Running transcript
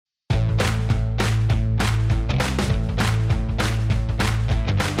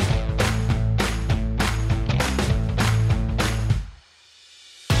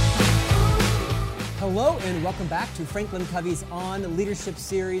Hello and welcome back to Franklin Covey's On Leadership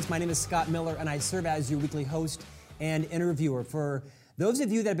series. My name is Scott Miller and I serve as your weekly host and interviewer. For those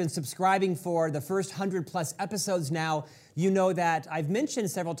of you that have been subscribing for the first 100 plus episodes now, you know that I've mentioned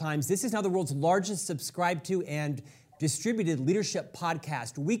several times, this is now the world's largest subscribed to and distributed leadership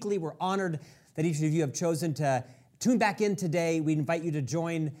podcast. Weekly, we're honored that each of you have chosen to tune back in today. We invite you to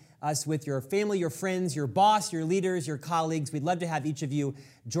join us with your family, your friends, your boss, your leaders, your colleagues. We'd love to have each of you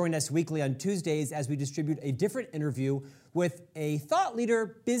join us weekly on Tuesdays as we distribute a different interview with a thought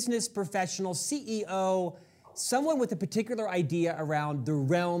leader, business professional, CEO, someone with a particular idea around the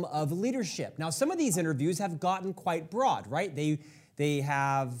realm of leadership. Now, some of these interviews have gotten quite broad, right? We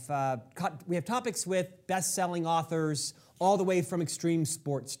have topics with best-selling authors all the way from extreme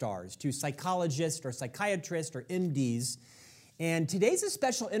sports stars to psychologists or psychiatrists or MDs. And today's a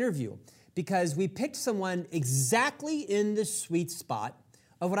special interview because we picked someone exactly in the sweet spot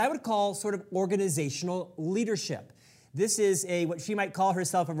of what I would call sort of organizational leadership. This is what she might call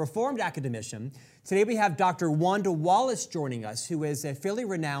herself a reformed academician. Today we have Dr. Wanda Wallace joining us, who is a fairly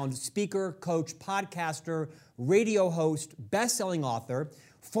renowned speaker, coach, podcaster, radio host, best-selling author,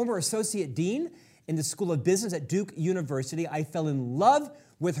 former associate dean in the School of Business at Duke University. I fell in love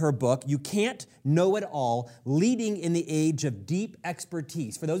with her book, You Can't Know It All, Leading in the Age of Deep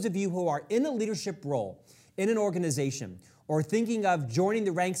Expertise. For those of you who are in a leadership role in an organization or thinking of joining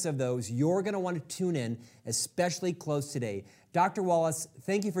the ranks of those, you're going to want to tune in, especially close today. Dr. Wallace,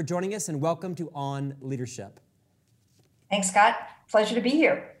 thank you for joining us and welcome to On Leadership. Thanks, Scott. Pleasure to be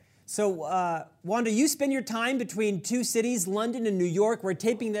here. So, Wanda, you spend your time between two cities, London and New York. We're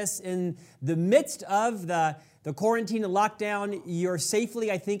taping this in the midst of the quarantine and lockdown. You're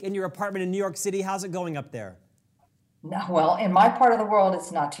safely, I think, in your apartment in New York City. How's it going up there? No, well, in my part of the world,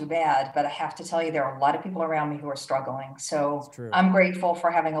 it's not too bad, but I have to tell you, there are a lot of people around me who are struggling. So I'm grateful for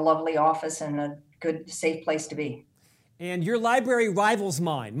having a lovely office and a good, safe place to be. And your library rivals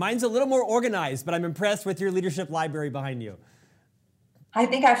mine. Mine's a little more organized, but I'm impressed with your leadership library behind you. I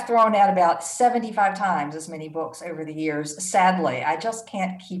think I've thrown out about 75 times as many books over the years. Sadly, I just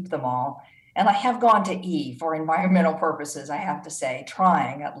can't keep them all. And I have gone to E for environmental purposes, I have to say,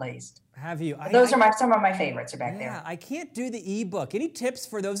 trying at least. Have you? Those are some of my favorites are back there. Yeah, I can't do the e-book. Any tips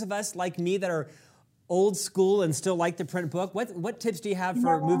for those of us like me that are old school and still like the print book? What tips do you have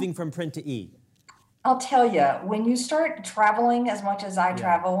for moving from print to e? I'll tell you, when you start traveling as much as I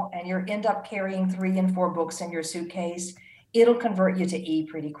travel and you end up carrying 3 and 4 books in your suitcase, it'll convert you to e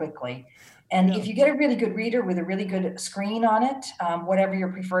pretty quickly. And if you get a really good reader with a really good screen on it, whatever your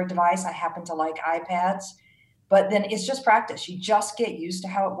preferred device, I happen to like iPads, but then it's just practice. You just get used to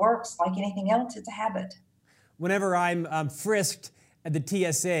how it works. Like anything else, it's a habit. Whenever I'm frisked at the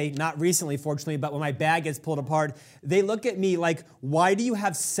TSA, not recently, fortunately, but when my bag gets pulled apart, they look at me like, why do you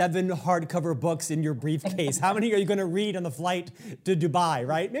have 7 hardcover books in your briefcase? How many are you going to read on the flight to Dubai,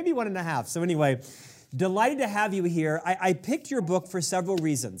 right? Maybe 1.5. So anyway, delighted to have you here. I picked your book for several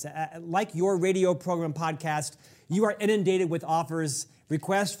reasons. Like your radio program podcast, you are inundated with offers,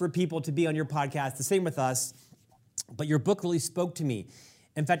 requests for people to be on your podcast. The same with us. But your book really spoke to me.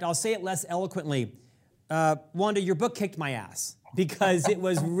 In fact, I'll say it less eloquently. Wanda, your book kicked my ass because it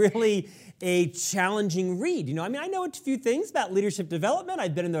was really a challenging read. You know, I mean, I know a few things about leadership development.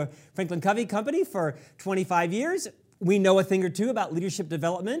 I've been in the Franklin Covey Company for 25 years. We know a thing or two about leadership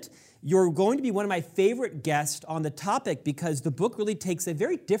development. You're going to be one of my favorite guests on the topic because the book really takes a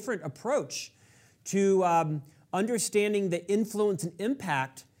very different approach to understanding the influence and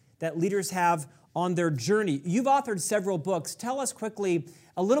impact that leaders have on their journey. You've authored several books. Tell us quickly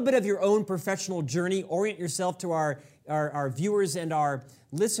a little bit of your own professional journey. Orient yourself to our viewers and our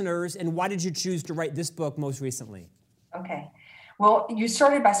listeners. And why did you choose to write this book most recently? Okay. Well, you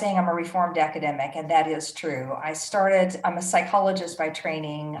started by saying I'm a reformed academic, and that is true. I'm a psychologist by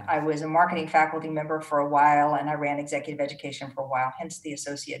training. I was a marketing faculty member for a while, and I ran executive education for a while, hence the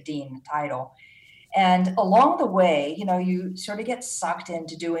associate dean title. And along the way, you sort of get sucked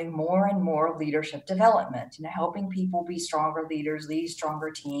into doing more and more leadership development, helping people be stronger leaders, lead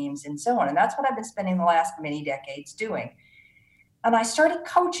stronger teams, and so on. And that's what I've been spending the last many decades doing. And I started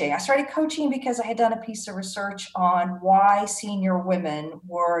coaching. I started coaching because I had done a piece of research on why senior women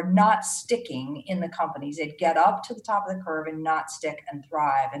were not sticking in the companies. They'd get up to the top of the curve and not stick and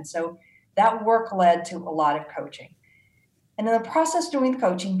thrive. And so that work led to a lot of coaching. And in the process of doing the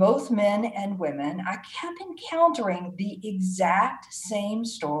coaching, both men and women, I kept encountering the exact same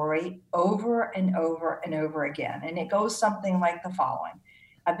story over and over and over again. And it goes something like the following.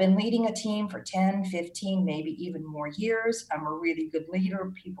 I've been leading a team for 10, 15, maybe even more years. I'm a really good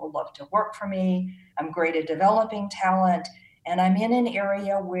leader. People love to work for me. I'm great at developing talent. and I'm in an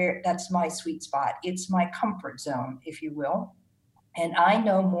area where that's my sweet spot. It's my comfort zone, if you will. And I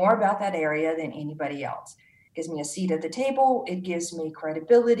know more about that area than anybody else. It gives me a seat at the table. It gives me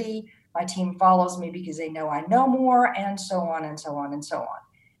credibility. My team follows me because they know I know more, and so on and so on and so on.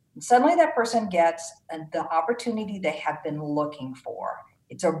 And suddenly that person gets the opportunity they have been looking for.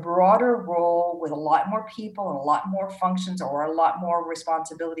 It's a broader role with a lot more people and a lot more functions or a lot more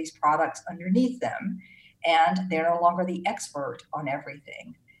responsibilities, products underneath them. And they're no longer the expert on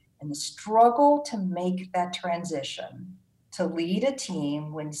everything. And the struggle to make that transition to lead a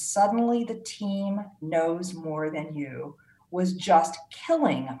team when suddenly the team knows more than you was just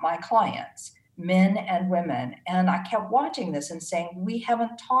killing my clients, men and women. And I kept watching this and saying, we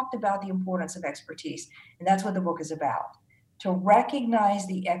haven't talked about the importance of expertise. And that's what the book is about. To recognize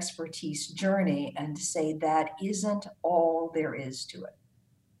the expertise journey and to say that isn't all there is to it.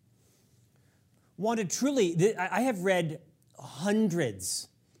 Wanda, truly, I have read hundreds,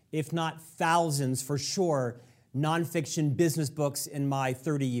 if not thousands for sure, nonfiction business books in my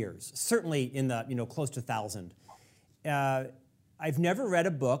 30 years, certainly in the close to 1,000. I've never read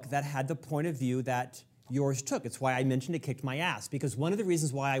a book that had the point of view that yours took. It's why I mentioned it kicked my ass, because one of the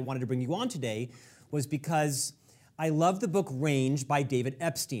reasons why I wanted to bring you on today was because I love the book Range by David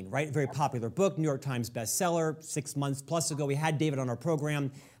Epstein, right? A very popular book, New York Times bestseller. 6 months plus ago, we had David on our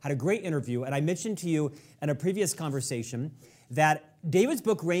program, had a great interview, and I mentioned to you in a previous conversation that David's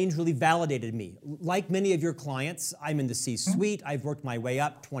book Range really validated me. Like many of your clients, I'm in the C-suite. I've worked my way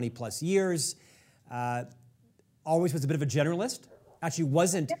up 20 plus years. Always was a bit of a generalist. Actually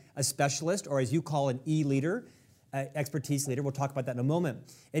wasn't a specialist, or as you call an E-leader, expertise leader. We'll talk about that in a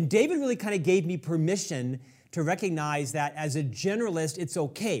moment. And David really kind of gave me permission to recognize that as a generalist, it's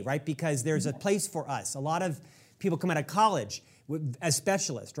okay, right? Because there's a place for us. A lot of people come out of college as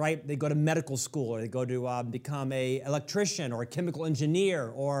specialists, right? They go to medical school, or they go to become an electrician or a chemical engineer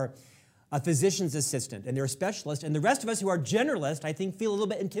or a physician's assistant, and they're a specialist. And the rest of us who are generalists, I think, feel a little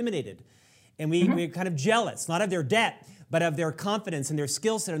bit intimidated. And we're kind of jealous, not of their debt, but of their confidence and their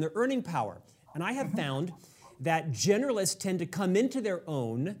skill set and their earning power. And I have found that generalists tend to come into their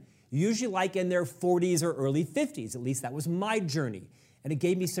own, usually like in their 40s or early 50s. At least that was my journey. And it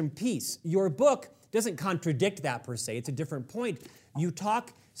gave me some peace. Your book doesn't contradict that per se. It's a different point. You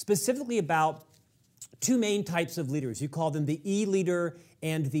talk specifically about two main types of leaders. You call them the E leader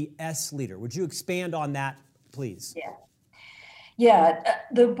and the S leader. Would you expand on that, please? Yeah,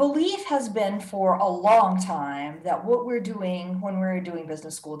 the belief has been for a long time that what we're doing when we're doing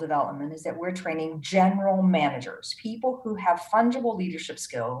business school development is that we're training general managers, people who have fungible leadership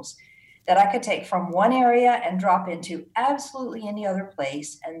skills that I could take from one area and drop into absolutely any other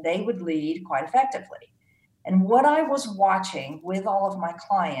place, and they would lead quite effectively. And what I was watching with all of my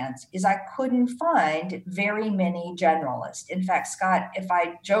clients is I couldn't find very many generalists. In fact, Scott, if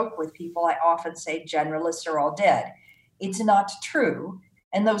I joke with people, I often say generalists are all dead. It's not true,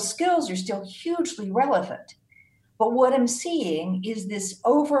 and those skills are still hugely relevant. But what I'm seeing is this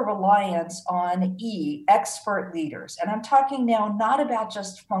over-reliance on expert leaders. And I'm talking now not about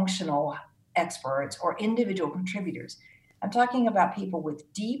just functional experts or individual contributors. I'm talking about people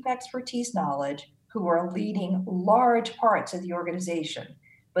with deep expertise knowledge who are leading large parts of the organization.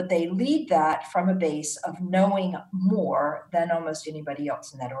 But they lead that from a base of knowing more than almost anybody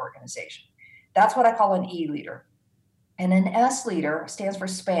else in that organization. That's what I call an E leader. And an S leader stands for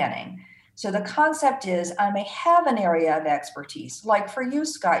spanning. So the concept is I may have an area of expertise. Like for you,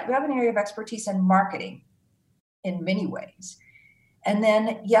 Scott, you have an area of expertise in marketing in many ways. And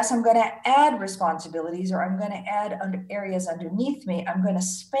then, yes, I'm going to add responsibilities, or I'm going to add areas underneath me. I'm going to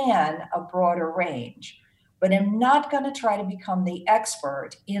span a broader range. But I'm not going to try to become the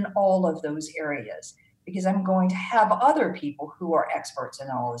expert in all of those areas, because I'm going to have other people who are experts in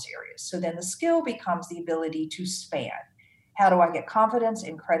all those areas. So then the skill becomes the ability to span. How do I get confidence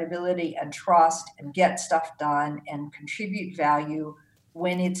and credibility and trust and get stuff done and contribute value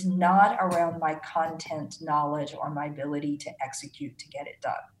when it's not around my content knowledge or my ability to execute to get it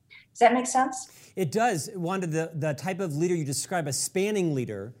done? Does that make sense? It does. Wanda, the type of leader you describe, a spanning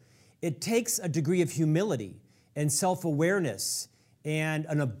leader, it takes a degree of humility and self-awareness and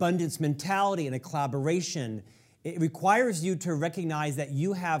an abundance mentality and a collaboration. It requires you to recognize that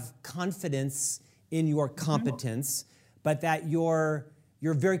you have confidence in your competence, but that you're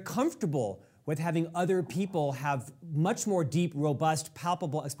very comfortable with having other people have much more deep, robust,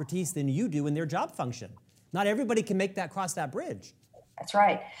 palpable expertise than you do in their job function. Not everybody can cross that bridge. That's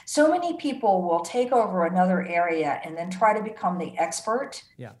right. So many people will take over another area and then try to become the expert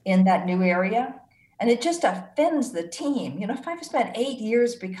in that new area. And it just offends the team. If I've spent 8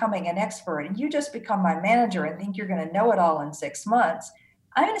 years becoming an expert and you just become my manager and think you're going to know it all in 6 months,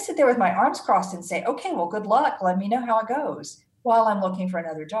 I'm going to sit there with my arms crossed and say, okay, well, good luck. Let me know how it goes while I'm looking for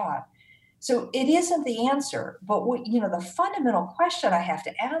another job. So it isn't the answer. But the fundamental question I have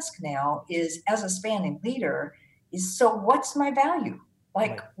to ask now is, as a spanning leader, is so what's my value?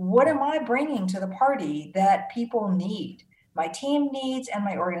 Like, what am I bringing to the party that people need? My team needs and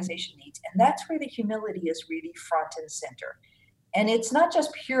my organization needs. And that's where the humility is really front and center. And it's not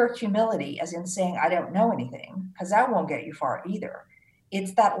just pure humility, as in saying, I don't know anything, because that won't get you far either.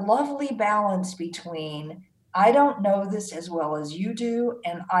 It's that lovely balance between, I don't know this as well as you do,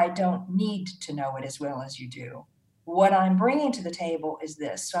 and I don't need to know it as well as you do. What I'm bringing to the table is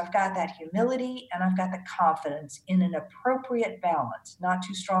this. So I've got that humility and I've got the confidence in an appropriate balance, not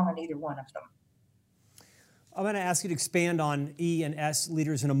too strong on either one of them. I'm going to ask you to expand on E and S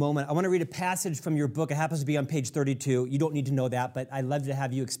leaders in a moment. I want to read a passage from your book. It happens to be on page 32. You don't need to know that, but I'd love to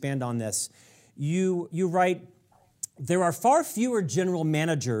have you expand on this. You write, there are far fewer general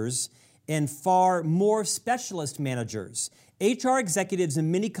managers and far more specialist managers. HR executives in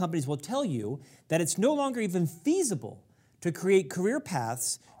many companies will tell you that it's no longer even feasible to create career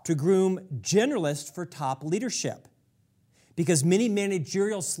paths to groom generalists for top leadership, because many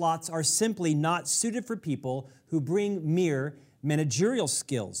managerial slots are simply not suited for people who bring mere managerial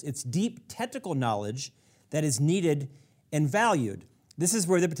skills. It's deep technical knowledge that is needed and valued. This is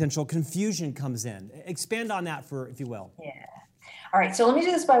where the potential confusion comes in. Expand on that, if you will. Yeah. All right, so let me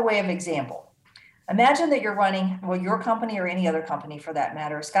do this by way of example. Imagine that you're running, your company or any other company for that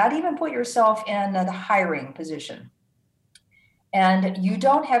matter. Scott, even put yourself in the hiring position. And you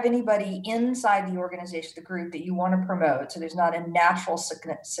don't have anybody inside the organization, the group that you want to promote. So there's not a natural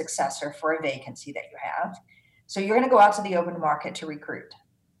successor for a vacancy that you have. So you're going to go out to the open market to recruit.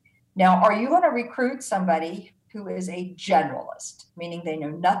 Now, are you going to recruit somebody who is a generalist, meaning they know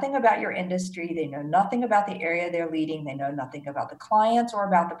nothing about your industry, they know nothing about the area they're leading, they know nothing about the clients or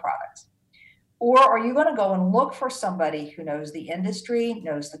about the products? Or are you going to go and look for somebody who knows the industry,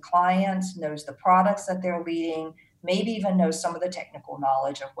 knows the clients, knows the products that they're leading, maybe even knows some of the technical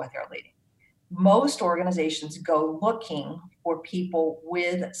knowledge of what they're leading? Most organizations go looking for people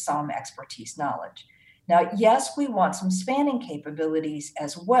with some expertise knowledge. Now, yes, we want some spanning capabilities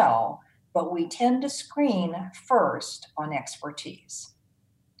as well, but we tend to screen first on expertise.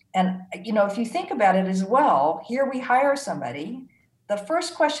 And, if you think about it as well, here we hire somebody. The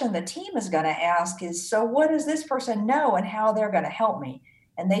first question the team is going to ask is, so what does this person know and how they're going to help me?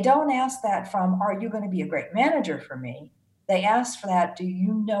 And they don't ask that from, are you going to be a great manager for me? They ask for that, do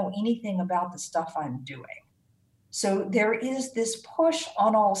you know anything about the stuff I'm doing? So there is this push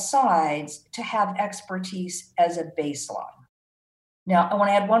on all sides to have expertise as a baseline. Now, I want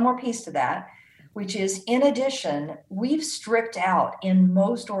to add one more piece to that, which is, in addition, we've stripped out in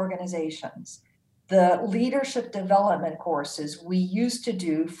most organizations the leadership development courses we used to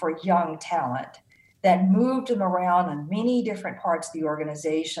do for young talent that moved them around in many different parts of the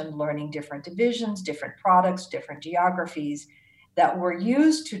organization, learning different divisions, different products, different geographies that were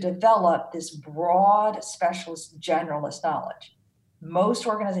used to develop this broad specialist generalist knowledge. Most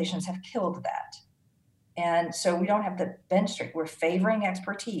organizations have killed that. And so we don't have the bench strength. We're favoring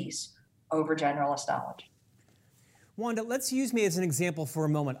expertise over generalist knowledge. Wanda, let's use me as an example for a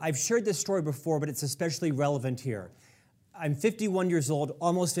moment. I've shared this story before, but it's especially relevant here. I'm 51 years old,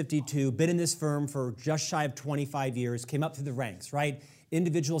 almost 52, been in this firm for just shy of 25 years, came up through the ranks, right?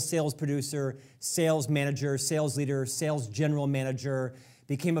 Individual sales producer, sales manager, sales leader, sales general manager,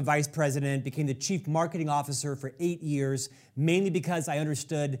 became a vice president, became the chief marketing officer for 8 years, mainly because I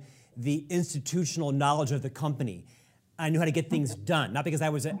understood the institutional knowledge of the company. I knew how to get things done, not because I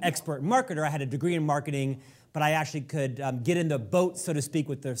was an expert marketer. I had a degree in marketing, but I actually could get in the boat, so to speak,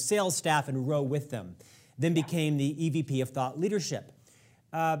 with the sales staff and row with them. Then became the EVP of Thought Leadership.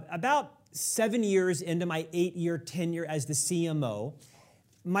 About 7 years into my 8-year tenure as the CMO,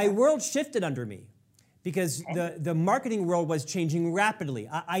 my world shifted under me because the marketing world was changing rapidly.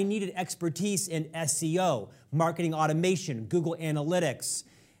 I needed expertise in SEO, marketing automation, Google Analytics,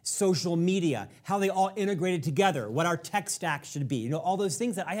 social media, how they all integrated together, what our tech stack should be, all those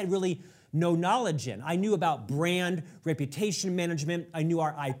things that I had really no knowledge in. I knew about brand, reputation management. I knew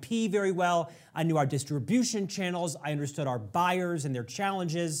our IP very well. I knew our distribution channels. I understood our buyers and their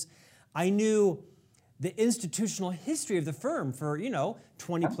challenges. I knew the institutional history of the firm for,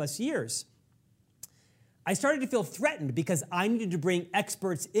 20 plus years. I started to feel threatened because I needed to bring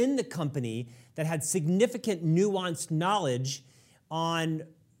experts in the company that had significant nuanced knowledge on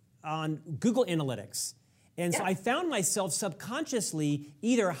Google Analytics And so I found myself subconsciously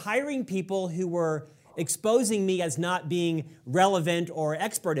either hiring people who were exposing me as not being relevant or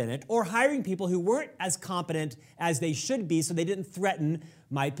expert in it, or hiring people who weren't as competent as they should be so they didn't threaten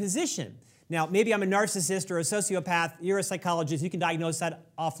my position. Now, maybe I'm a narcissist or a sociopath. You're a psychologist. You can diagnose that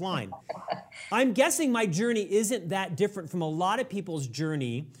offline. I'm guessing my journey isn't that different from a lot of people's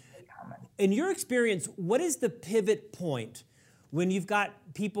journey. In your experience, what is the pivot point when you've got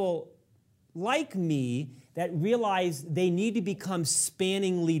people like me that realize they need to become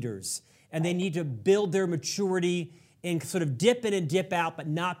spanning leaders and they need to build their maturity and sort of dip in and dip out, but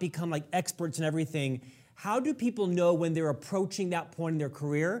not become like experts in everything? How do people know when they're approaching that point in their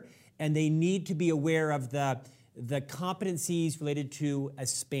career and they need to be aware of the competencies related to a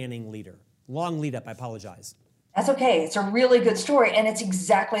spanning leader? Long lead up, I apologize. That's okay. It's a really good story, and it's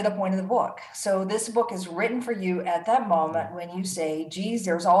exactly the point of the book. So this book is written for you at that moment when you say, geez,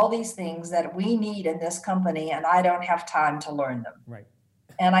 there's all these things that we need in this company, and I don't have time to learn them. Right.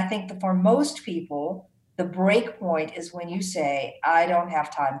 And I think that for most people, the break point is when you say, I don't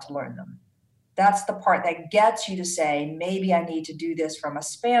have time to learn them. That's the part that gets you to say, maybe I need to do this from a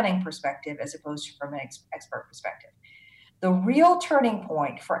spanning perspective as opposed to from an expert perspective. The real turning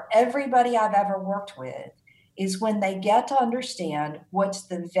point for everybody I've ever worked with is when they get to understand what's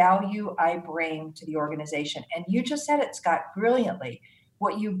the value I bring to the organization. And you just said it, Scott, brilliantly.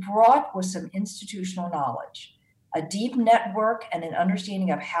 What you brought was some institutional knowledge, a deep network, and an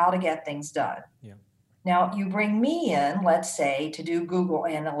understanding of how to get things done. Yeah. Now, you bring me in, let's say, to do Google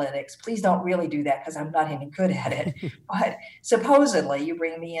Analytics. Please don't really do that because I'm not any good at it. But supposedly, you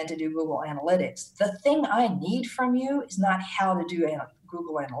bring me in to do Google Analytics. The thing I need from you is not how to do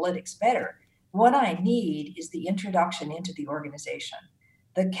Google Analytics better. What I need is the introduction into the organization,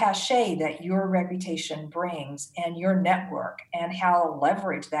 the cachet that your reputation brings and your network and how to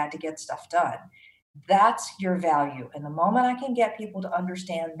leverage that to get stuff done. That's your value. And the moment I can get people to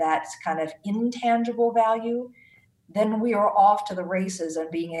understand that kind of intangible value, then we are off to the races and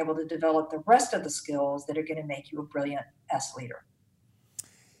being able to develop the rest of the skills that are going to make you a brilliant S leader.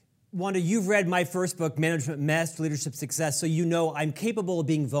 Wanda, you've read my first book, Management Mess, Leadership Success, so you know I'm capable of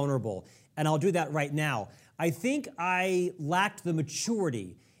being vulnerable. And I'll do that right now. I think I lacked the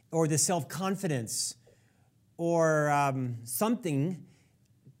maturity or the self-confidence or something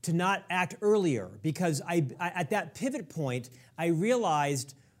to not act earlier, because I at that pivot point, I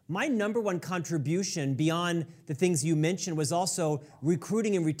realized my number one contribution beyond the things you mentioned was also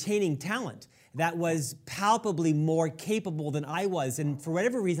recruiting and retaining talent that was palpably more capable than I was. And for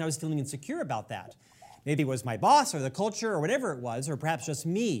whatever reason, I was feeling insecure about that. Maybe it was my boss or the culture or whatever it was, or perhaps just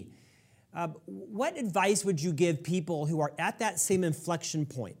me. What advice would you give people who are at that same inflection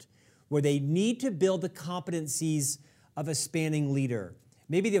point where they need to build the competencies of a spanning leader?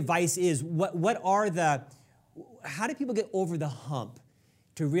 Maybe the advice is, how do people get over the hump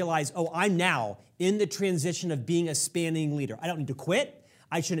to realize, oh, I'm now in the transition of being a spanning leader. I don't need to quit.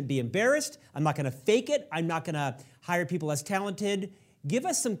 I shouldn't be embarrassed. I'm not going to fake it. I'm not going to hire people less talented. Give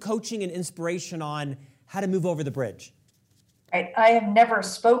us some coaching and inspiration on how to move over the bridge. Right. I have never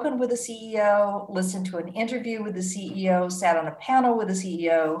spoken with a CEO, listened to an interview with the CEO, sat on a panel with a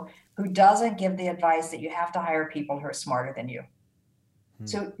CEO who doesn't give the advice that you have to hire people who are smarter than you.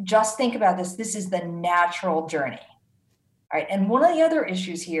 So just think about this. This is the natural journey. All right. And one of the other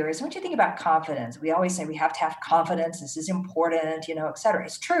issues here is when you think about confidence, we always say we have to have confidence. This is important, et cetera.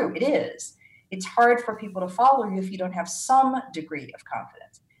 It's true. It is. It's hard for people to follow you if you don't have some degree of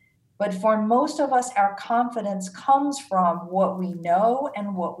confidence. But for most of us, our confidence comes from what we know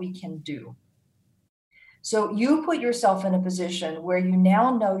and what we can do. So you put yourself in a position where you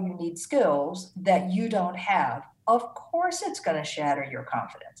now know you need skills that you don't have. Of course, it's going to shatter your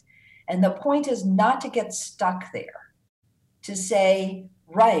confidence. And the point is not to get stuck there, to say,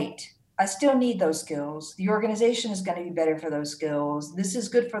 right, I still need those skills. The organization is going to be better for those skills. This is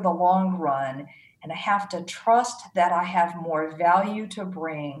good for the long run. And I have to trust that I have more value to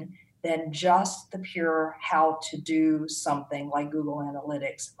bring than just the pure how to do something like Google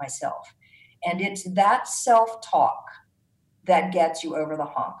Analytics myself. And it's that self-talk that gets you over the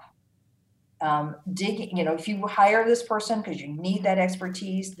hump. If you hire this person because you need that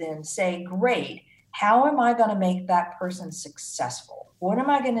expertise, then say, great, how am I going to make that person successful? What am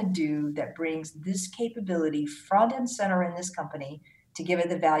I going to do that brings this capability front and center in this company to give it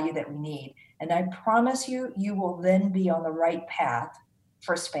the value that we need? And I promise you, you will then be on the right path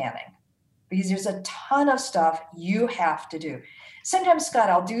for spanning, because there's a ton of stuff you have to do. Sometimes,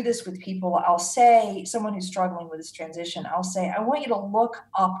 Scott, I'll do this with people. I'll say, someone who's struggling with this transition, I'll say, I want you to look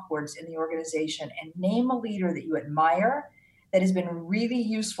upwards in the organization and name a leader that you admire, that has been really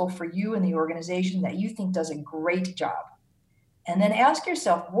useful for you and the organization that you think does a great job. And then ask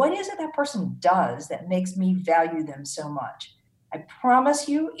yourself, what is it that person does that makes me value them so much? I promise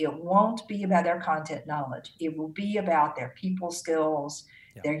you, it won't be about their content knowledge. It will be about their people skills,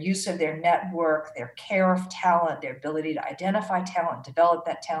 their use of their network, their care of talent, their ability to identify talent, develop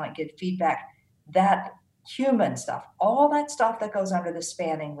that talent, get feedback, that human stuff, all that stuff that goes under the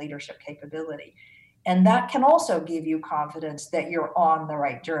spanning leadership capability. And that can also give you confidence that you're on the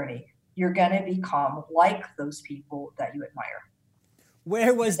right journey. You're going to become like those people that you admire.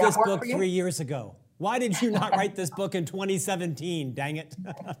 Where was this book 3 years ago? Why did you not write this book in 2017? Dang it.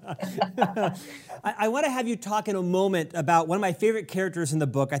 I want to have you talk in a moment about one of my favorite characters in the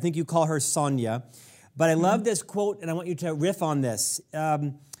book. I think you call her Sonia. But I love this quote, and I want you to riff on this.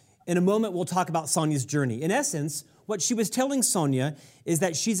 In a moment, we'll talk about Sonia's journey. In essence, what she was telling Sonia is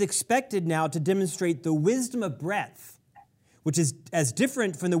that she's expected now to demonstrate the wisdom of breadth, which is as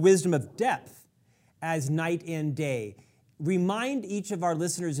different from the wisdom of depth as night and day. Remind each of our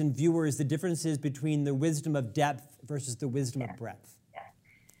listeners and viewers the differences between the wisdom of depth versus the wisdom of breadth.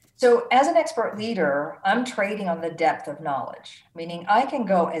 So as an expert leader, I'm trading on the depth of knowledge, meaning I can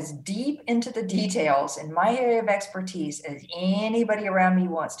go as deep into the details in my area of expertise as anybody around me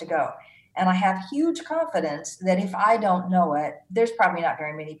wants to go. And I have huge confidence that if I don't know it, there's probably not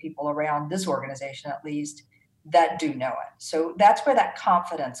very many people around this organization, at least, that do know it. So that's where that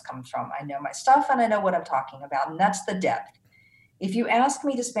confidence comes from. I know my stuff and I know what I'm talking about, and that's the depth. If you ask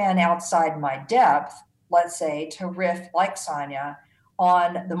me to span outside my depth, let's say to riff like Sonia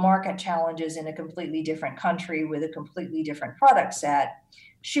on the market challenges in a completely different country with a completely different product set,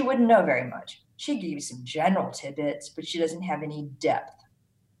 she wouldn't know very much. She'd give you some general tidbits, but she doesn't have any depth.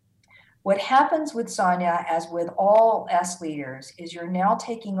 What happens with Sonia, as with all S leaders, is you're now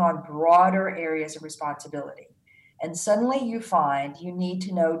taking on broader areas of responsibility. And suddenly you find you need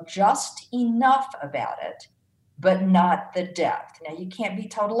to know just enough about it, but not the depth. Now, you can't be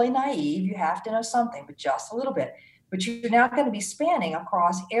totally naive. You have to know something, but just a little bit. But you're now going to be spanning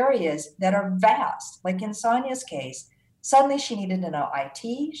across areas that are vast. Like in Sonia's case, suddenly she needed to know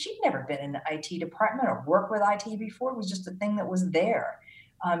IT. She'd never been in the IT department or worked with IT before. It was just a thing that was there.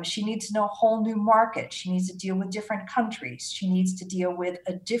 She needs to know a whole new market. She needs to deal with different countries. She needs to deal with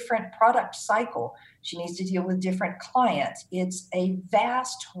a different product cycle. She needs to deal with different clients. It's a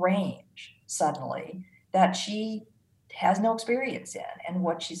vast range suddenly that she has no experience in. And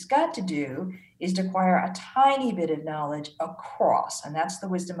what she's got to do is to acquire a tiny bit of knowledge across, and that's the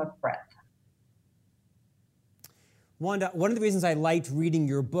wisdom of breadth. Wanda, one of the reasons I liked reading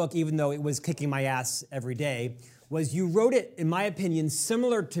your book, even though it was kicking my ass every day, was you wrote it, in my opinion,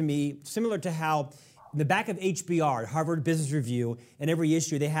 similar to how in the back of HBR, Harvard Business Review, in every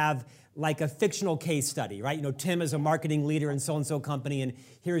issue, they have like a fictional case study, right? You know, Tim is a marketing leader in so-and-so company, and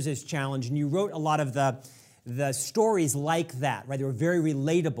here's his challenge. And you wrote a lot of the stories like that, right? They were very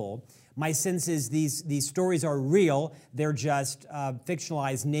relatable. My sense is these stories are real. They're just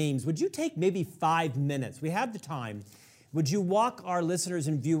fictionalized names. Would you take maybe 5 minutes? We have the time. Would you walk our listeners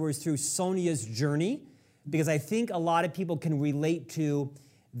and viewers through Sonia's journey? Because I think a lot of people can relate to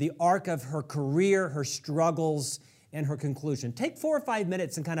the arc of her career, her struggles, and her conclusion. Take 4 or 5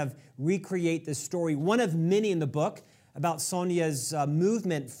 minutes and kind of recreate this story, one of many in the book, about Sonia's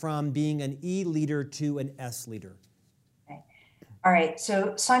movement from being an E leader to an S leader. Okay. All right,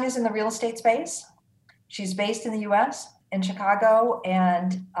 so Sonia's in the real estate space. She's based in the US, in Chicago,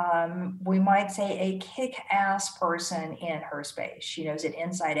 and we might say a kick-ass person in her space. She knows it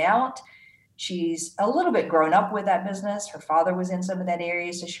inside out. She's a little bit grown up with that business. Her father was in some of that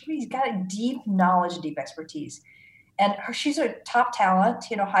area, so she's got a deep knowledge, deep expertise. And she's a top talent,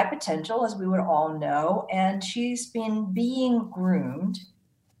 you know, high potential, as we would all know. And she's been being groomed,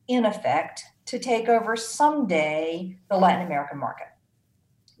 in effect, to take over someday the Latin American market.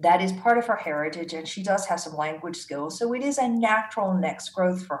 That is part of her heritage, and she does have some language skills. So it is a natural next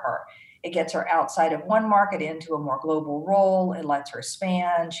growth for her. It gets her outside of one market into a more global role. It lets her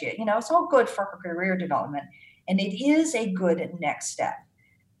span. It's all good for her career development. And it is a good next step.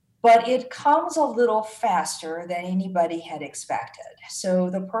 But it comes a little faster than anybody had expected. So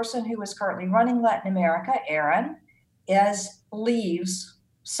the person who is currently running Latin America, Aaron, leaves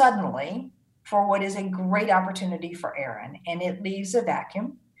suddenly for what is a great opportunity for Aaron, and it leaves a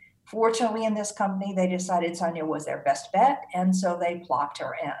vacuum. Fortunately, in this company, they decided Sonia was their best bet, and so they plopped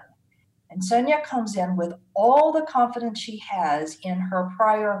her in. And Sonia comes in with all the confidence she has in her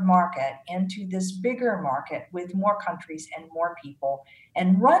prior market into this bigger market with more countries and more people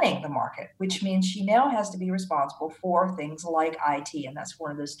and running the market, which means she now has to be responsible for things like IT. And that's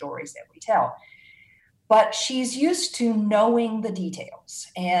one of the stories that we tell. But she's used to knowing the details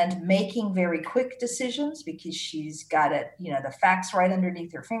and making very quick decisions because she's got it, the facts right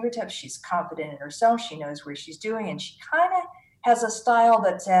underneath her fingertips. She's confident in herself. She knows where she's doing. And she kind of has a style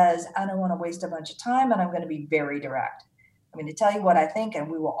that says, I don't want to waste a bunch of time, and I'm going to be very direct. I'm going to tell you what I think, and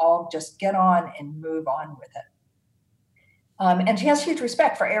we will all just get on and move on with it. And she has huge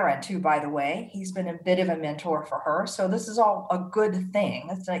respect for Aaron, too, by the way. He's been a bit of a mentor for her. So this is all a good thing.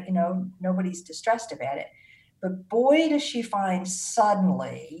 It's like, nobody's distressed about it. But boy, does she find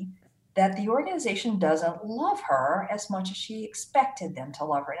suddenly that the organization doesn't love her as much as she expected them to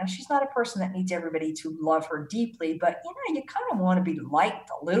love her. Now, she's not a person that needs everybody to love her deeply, but, you kind of want to be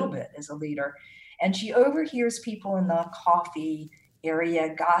liked a little bit as a leader. And she overhears people in the coffee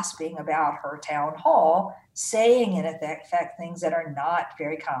area gossiping about her town hall, saying in effect things that are not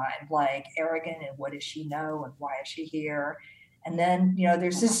very kind, like arrogant and what does she know and why is she here? And then,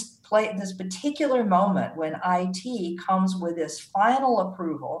 there's this particular moment when IT comes with this final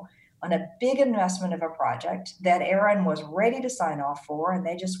approval on a big investment of a project that Aaron was ready to sign off for, and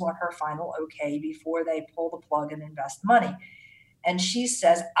they just want her final okay before they pull the plug and invest money. And she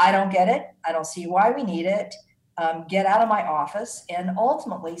says, I don't get it. I don't see why we need it. Get out of my office, and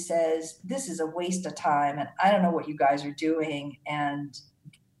ultimately says, this is a waste of time, and I don't know what you guys are doing, and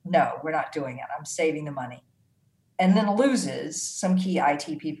no, we're not doing it. I'm saving the money. And then loses some key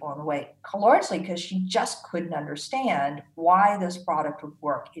IT people on the way, largely because she just couldn't understand why this product would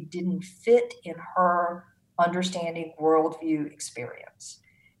work. It didn't fit in her understanding, worldview, experience.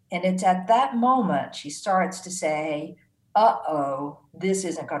 And it's at that moment she starts to say, this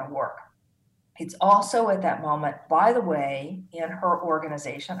isn't going to work. It's also at that moment, by the way, in her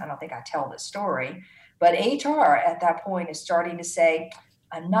organization, I don't think I tell this story, but HR at that point is starting to say,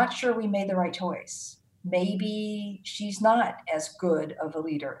 I'm not sure we made the right choice. Maybe she's not as good of a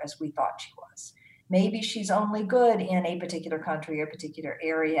leader as we thought she was. Maybe she's only good in a particular country or particular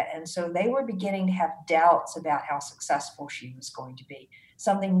area. And so they were beginning to have doubts about how successful she was going to be.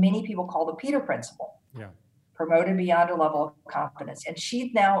 Something many people call the Peter Principle. Yeah. Promoted beyond a level of confidence. And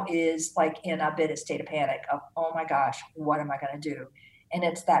she now is like in a bit of state of panic of, oh my gosh, what am I going to do? And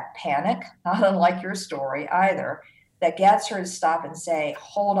it's that panic, not unlike your story either, that gets her to stop and say,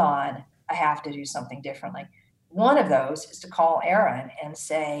 hold on, I have to do something differently. One of those is to call Aaron and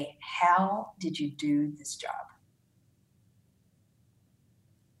say, how did you do this job?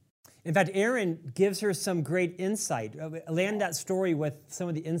 In fact, Aaron gives her some great insight. Land that story with some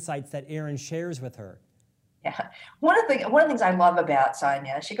of the insights that Aaron shares with her. Yeah. One of the things I love about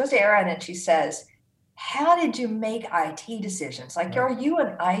Sonia, she goes to Aaron and she says, how did you make IT decisions? Like, Are you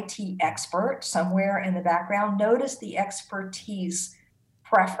an IT expert somewhere in the background? Notice the expertise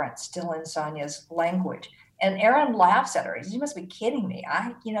preference still in Sonia's language. And Aaron laughs at her. He says, you must be kidding me.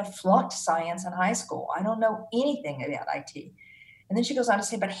 I, flunked science in high school. I don't know anything about IT. And then she goes on to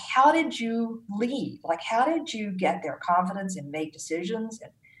say, but how did you lead? Like, how did you get their confidence and make decisions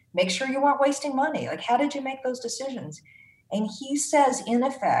and make sure you weren't wasting money? Like, how did you make those decisions? And he says, in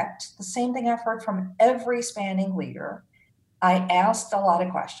effect, the same thing I've heard from every spanning leader. I asked a lot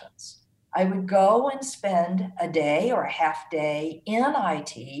of questions. I would go and spend a day or a half day in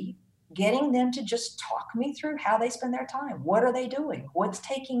IT, getting them to just talk me through how they spend their time. What are they doing? What's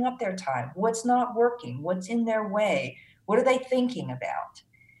taking up their time? What's not working? What's in their way? What are they thinking about?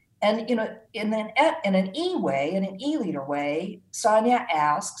 And, in an E-way, in an E-leader way, Sonia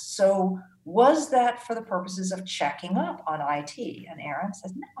asks, so was that for the purposes of checking up on IT? And Aaron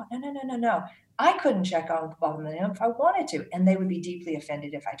says, no. I couldn't check up on them if I wanted to, and they would be deeply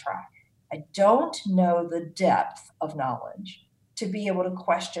offended if I tried. I don't know the depth of knowledge to be able to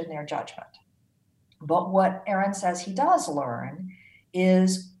question their judgment. But what Aaron says he does learn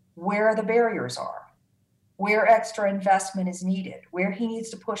is where the barriers are, where extra investment is needed, where he needs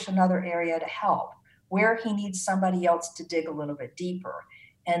to push another area to help, where he needs somebody else to dig a little bit deeper.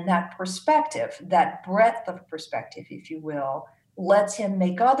 And that perspective, that breadth of perspective, if you will, lets him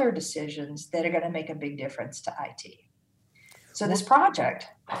make other decisions that are going to make a big difference to IT. So this project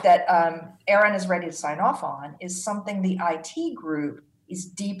that Aaron is ready to sign off on is something the IT group is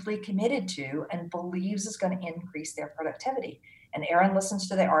deeply committed to and believes is going to increase their productivity. And Aaron listens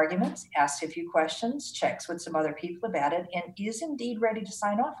to the arguments, asks a few questions, checks with some other people about it, and is indeed ready to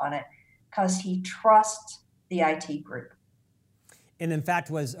sign off on it because he trusts the IT group. And in fact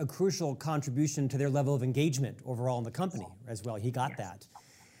was a crucial contribution to their level of engagement overall in the company as well. He got that.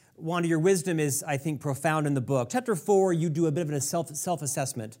 Wanda, your wisdom is, I think, profound in the book. Chapter 4, you do a bit of a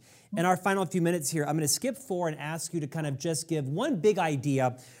self-assessment. In our final few minutes here, I'm going to skip 4 and ask you to kind of just give one big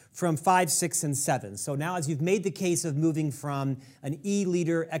idea from 5, 6, and 7. So now as you've made the case of moving from an E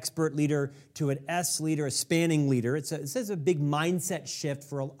leader, expert leader, to an S leader, a spanning leader, it says a big mindset shift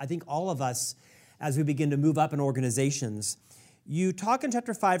for, I think, all of us as we begin to move up in organizations. You talk in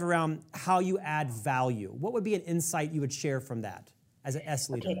chapter 5 around how you add value. What would be an insight you would share from that as an S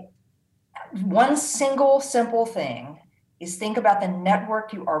leader? Okay. One single simple thing is think about the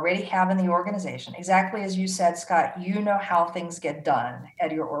network you already have in the organization. Exactly as you said, Scott, you know how things get done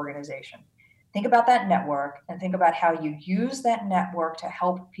at your organization. Think about that network and think about how you use that network to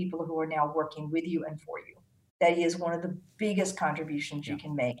help people who are now working with you and for you. That is one of the biggest contributions you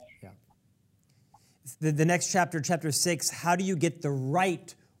can make. Yeah. The next chapter, chapter 6, how do you get the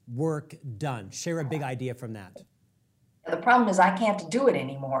right work done? Share a big idea from that. The problem is I can't do it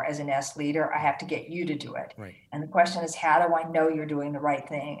anymore as an S leader. I have to get you to do it. Right. And the question is, how do I know you're doing the right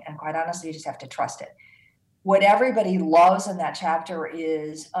thing? And quite honestly, you just have to trust it. What everybody loves in that chapter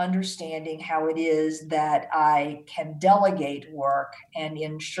is understanding how it is that I can delegate work and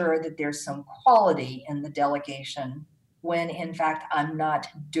ensure that there's some quality in the delegation when in fact I'm not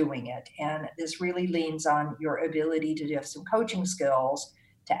doing it. And this really leans on your ability to have some coaching skills,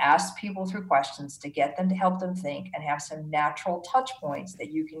 to ask people through questions, to get them to help them think, and have some natural touch points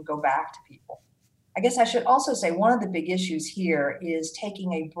that you can go back to people. I guess I should also say one of the big issues here is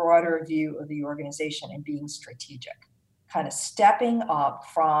taking a broader view of the organization and being strategic, kind of stepping up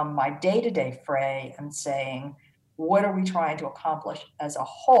from my day-to-day fray and saying, what are we trying to accomplish as a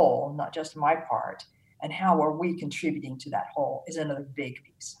whole, not just my part, and how are we contributing to that whole is another big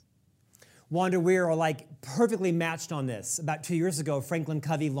piece. Wanda, we are like perfectly matched on this. About 2 years ago, Franklin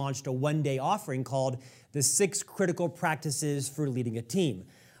Covey launched a one-day offering called The 6 Critical Practices for Leading a Team.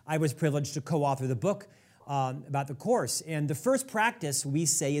 I was privileged to co-author the book about the course. And the first practice, we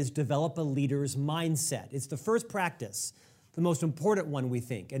say, is develop a leader's mindset. It's the first practice, the most important one, we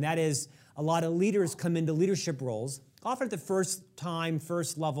think. And that is a lot of leaders come into leadership roles, often at the first time,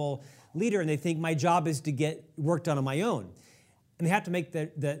 first level leader, and they think my job is to get work done on my own. And they have to make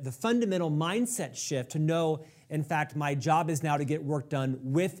the fundamental mindset shift to know, in fact, my job is now to get work done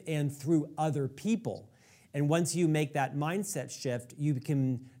with and through other people. And once you make that mindset shift, you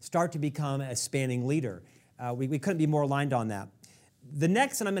can start to become a spanning leader. We couldn't be more aligned on that. The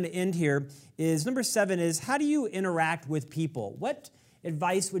next, and I'm going to end here, is number 7 is how do you interact with people? What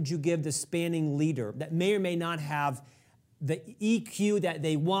advice would you give the spanning leader that may or may not have the EQ that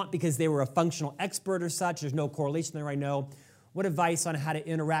they want because they were a functional expert or such? There's no correlation there, I know. What advice on how to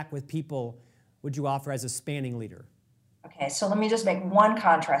interact with people would you offer as a spanning leader? Okay, so let me just make one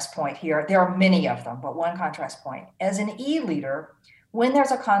contrast point here. There are many of them, but one contrast point. As an E leader, when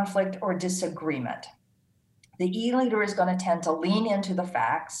there's a conflict or disagreement, the E leader is going to tend to lean into the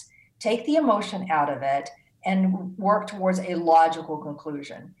facts, take the emotion out of it, and work towards a logical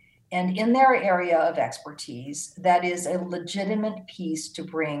conclusion. And in their area of expertise, that is a legitimate piece to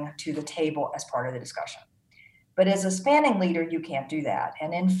bring to the table as part of the discussion. But as a spanning leader, you can't do that.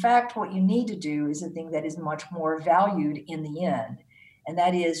 And in fact, what you need to do is a thing that is much more valued in the end, and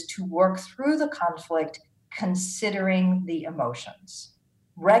that is to work through the conflict considering the emotions,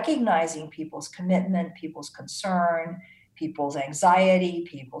 recognizing people's commitment, people's concern, people's anxiety,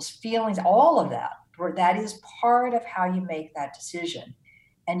 people's feelings, all of that. That is part of how you make that decision.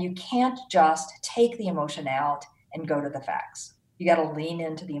 And you can't just take the emotion out and go to the facts. You got to lean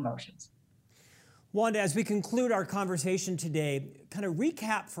into the emotions. Wanda, as we conclude our conversation today, kind of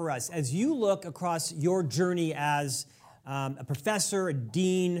recap for us as you look across your journey as a professor, a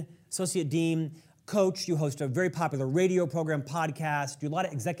dean, associate dean, coach. You host a very popular radio program, podcast, do a lot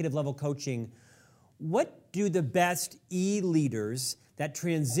of executive level coaching. What do the best E leaders that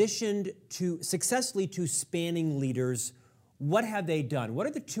transitioned successfully to spanning leaders, what have they done? What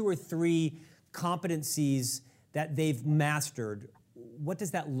are the 2 or 3 competencies that they've mastered? What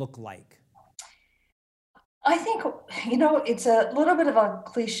does that look like? I think, it's a little bit of a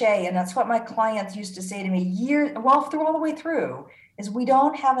cliche, and that's what my clients used to say to me all the way through, is we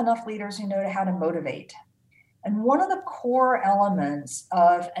don't have enough leaders who know how to motivate. And one of the core elements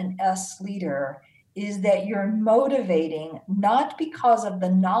of an S leader is that you're motivating not because of the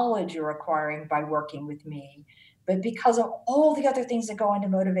knowledge you're acquiring by working with me, but because of all the other things that go into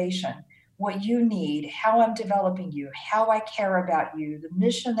motivation. What you need, how I'm developing you, how I care about you, the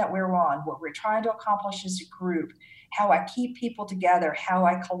mission that we're on, what we're trying to accomplish as a group, how I keep people together, how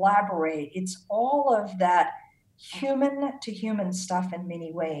I collaborate. It's all of that human to human stuff in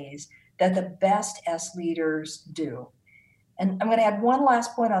many ways that the best S leaders do. And I'm going to add one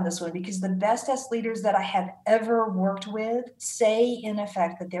last point on this one, because the best S leaders that I have ever worked with say, in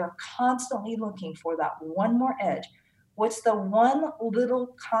effect, that they're constantly looking for that one more edge. What's the one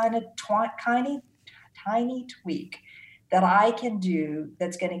little kind of tiny tweak that I can do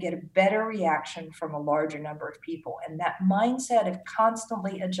that's going to get a better reaction from a larger number of people? And that mindset of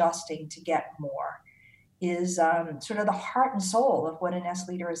constantly adjusting to get more is sort of the heart and soul of what an S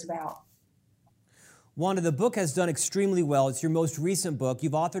leader is about. Wanda, the book has done extremely well. It's your most recent book.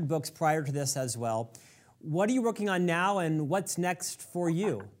 You've authored books prior to this as well. What are you working on now, and what's next for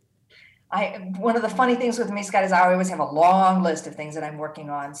you? One of the funny things with me, Scott, is I always have a long list of things that I'm working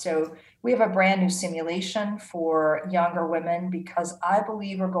on. So we have a brand new simulation for younger women because I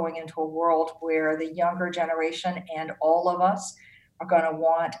believe we're going into a world where the younger generation and all of us are going to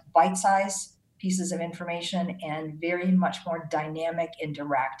want bite-sized pieces of information and very much more dynamic,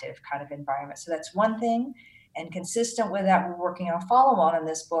 interactive kind of environment. So that's one thing. And consistent with that, we're working on a follow-on in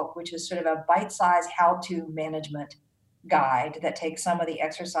this book, which is sort of a bite-sized how-to management guide that takes some of the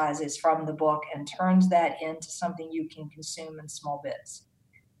exercises from the book and turns that into something you can consume in small bits.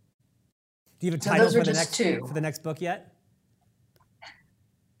 Do you have a title for the next book yet?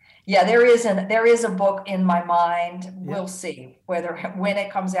 Yeah, there is a book in my mind. Yeah. We'll see when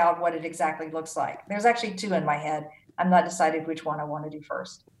it comes out, what it exactly looks like. There's actually two in my head. I'm not decided which one I want to do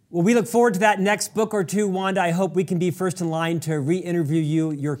first. Well, we look forward to that next book or two, Wanda. I hope we can be first in line to re-interview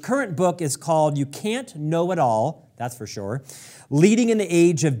you. Your current book is called You Can't Know It All, that's for sure. Leading in the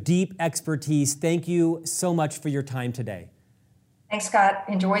Age of Deep Expertise. Thank you so much for your time today. Thanks, Scott.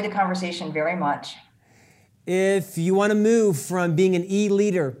 Enjoyed the conversation very much. If you want to move from being an E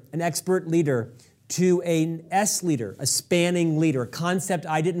leader, an expert leader, to an S leader, a spanning leader, a concept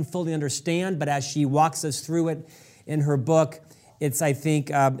I didn't fully understand, but as she walks us through it in her book, it's, I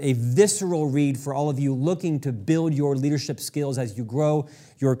think, a visceral read for all of you looking to build your leadership skills as you grow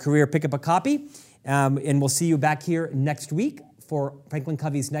your career. Pick up a copy, and we'll see you back here next week for Franklin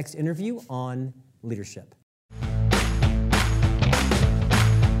Covey's next interview on leadership.